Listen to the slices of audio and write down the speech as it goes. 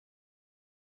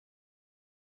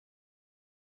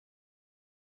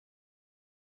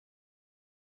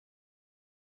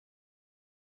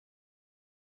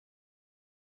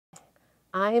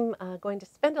I'm going to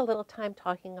spend a little time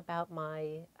talking about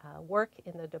my work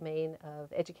in the domain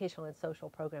of educational and social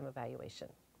program evaluation.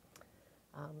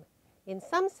 Um, in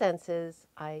some senses,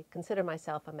 I consider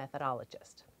myself a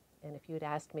methodologist. And if you'd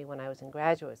asked me when I was in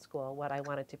graduate school what I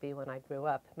wanted to be when I grew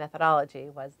up, methodology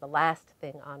was the last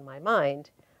thing on my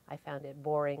mind. I found it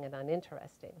boring and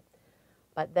uninteresting.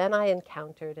 But then I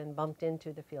encountered and bumped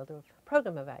into the field of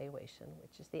program evaluation,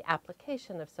 which is the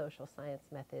application of social science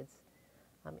methods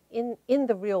in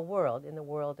the real world, in the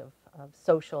world of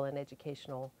social and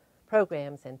educational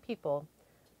programs and people,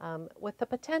 with the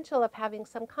potential of having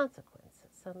some consequence,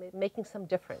 making some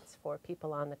difference for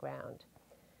people on the ground.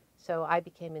 So I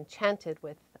became enchanted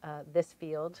with this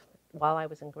field while I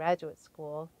was in graduate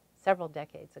school several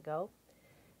decades ago,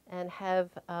 and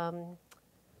have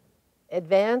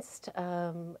advanced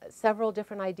several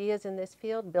different ideas in this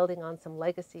field, building on some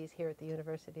legacies here at the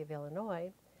University of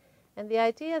Illinois. And the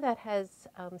idea that has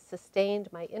sustained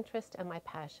my interest and my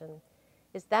passion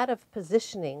is that of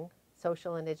positioning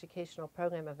social and educational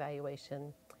program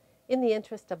evaluation in the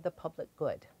interest of the public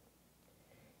good.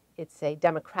 It's a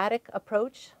democratic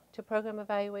approach to program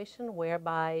evaluation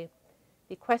whereby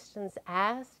the questions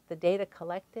asked, the data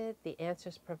collected, the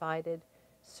answers provided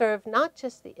serve not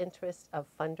just the interests of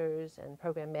funders and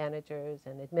program managers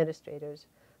and administrators,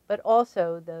 but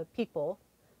also the people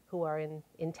who are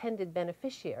intended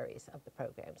beneficiaries of the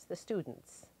programs, the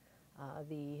students,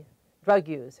 the drug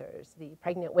users, the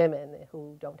pregnant women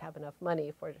who don't have enough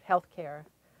money for health care,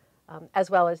 as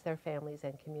well as their families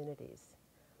and communities.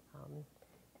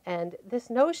 And this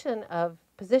notion of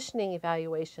positioning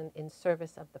evaluation in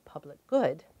service of the public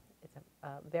good, it's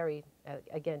a very,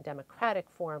 again, democratic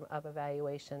form of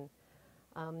evaluation,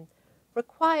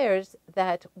 requires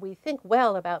that we think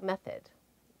well about method.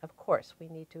 Of course, we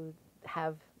need to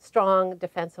have strong,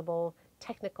 defensible,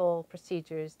 technical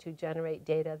procedures to generate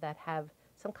data that have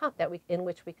some in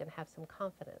which we can have some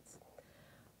confidence.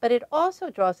 But it also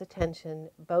draws attention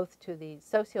both to the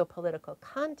socio-political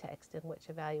context in which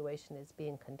evaluation is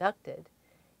being conducted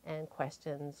and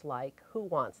questions like who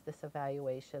wants this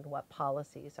evaluation, what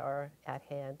policies are at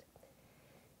hand.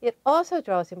 It also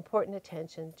draws important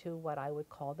attention to what I would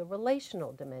call the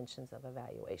relational dimensions of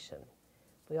evaluation.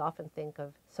 We often think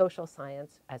of social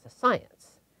science as a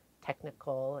science,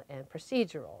 technical and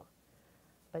procedural,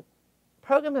 but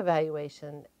program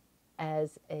evaluation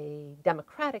as a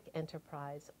democratic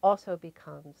enterprise also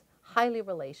becomes highly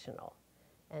relational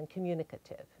and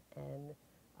communicative. And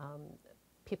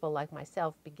people like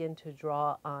myself begin to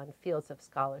draw on fields of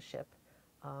scholarship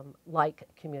like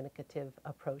communicative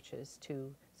approaches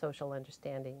to social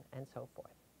understanding and so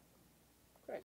forth.